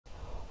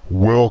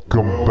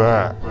Welcome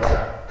back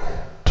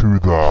to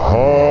the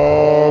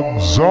Hog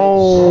Zone.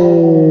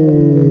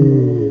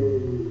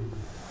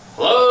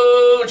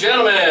 Hello,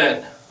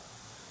 gentlemen.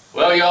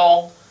 Well,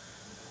 y'all,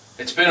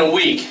 it's been a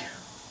week.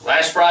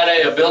 Last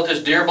Friday, I built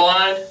this deer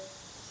blind.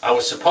 I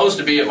was supposed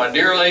to be at my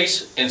deer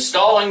lease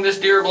installing this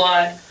deer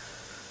blind,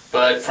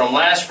 but from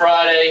last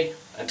Friday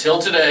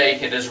until today,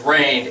 it has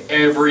rained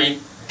every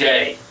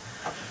day.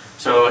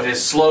 So it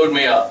has slowed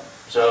me up.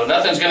 So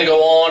nothing's going to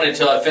go on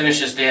until I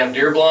finish this damn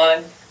deer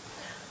blind.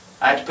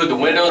 I have to put the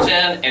windows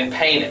in and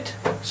paint it.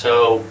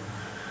 So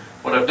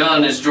what I've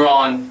done is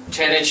drawn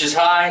 10 inches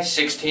high,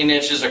 16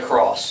 inches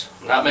across.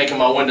 I'm not making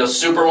my windows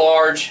super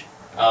large,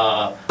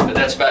 but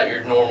that's about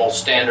your normal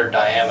standard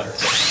diameter.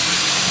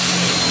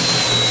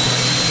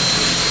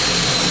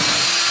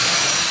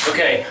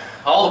 Okay,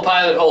 all the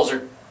pilot holes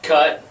are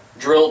cut,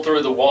 drilled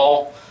through the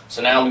wall.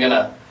 So now I'm going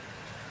to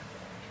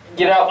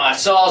get out my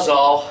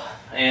Sawzall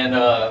and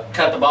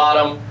cut the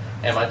bottom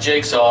and my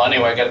jigsaw.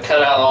 Anyway, I got to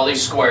cut out all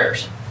these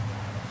squares.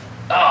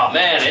 Oh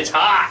man, it's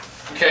hot.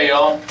 Okay,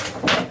 y'all,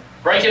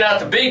 breaking out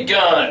the big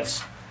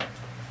guns.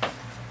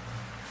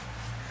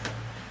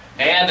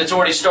 And it's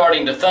already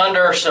starting to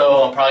thunder,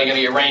 so I'm probably going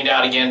to get rained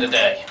out again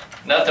today.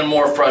 Nothing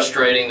more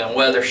frustrating than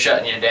weather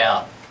shutting you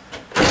down.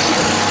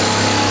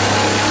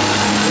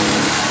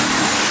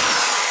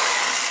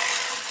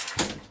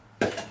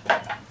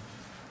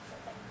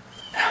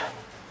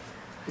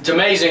 It's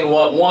amazing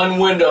what one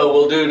window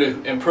will do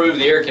to improve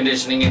the air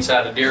conditioning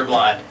inside a deer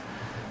blind.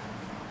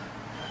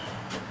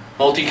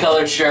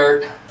 Multicolored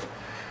shirt.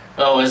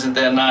 Oh, isn't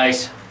that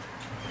nice?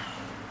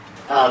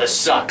 Oh, this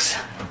sucks.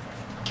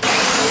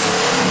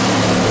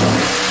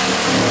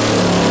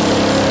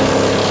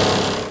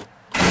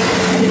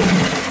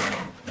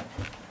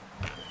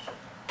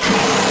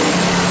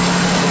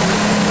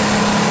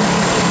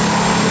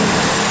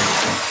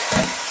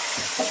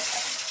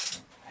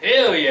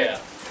 Hell yeah.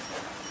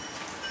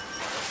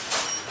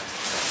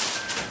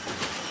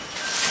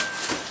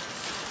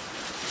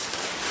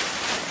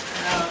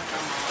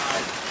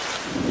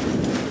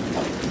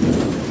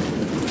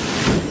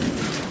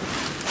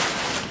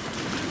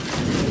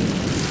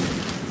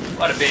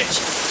 What a bitch.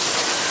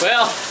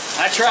 Well,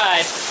 I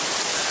tried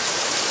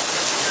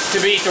to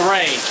beat the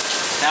rain.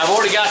 Now I've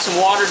already got some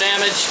water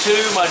damage to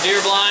my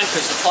deer blind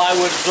because the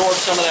plywood absorbed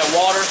some of that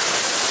water.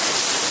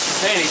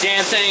 Any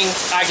damn thing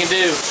I can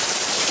do.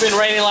 It's been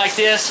raining like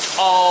this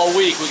all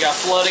week. We got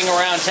flooding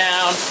around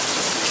town.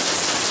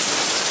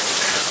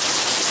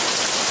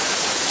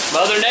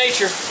 Mother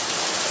Nature.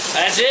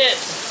 That's it.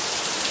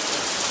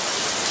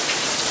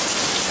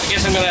 I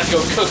guess I'm gonna have to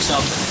go cook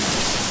something.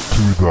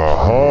 To the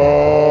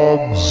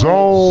Hog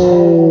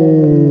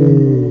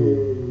Zone.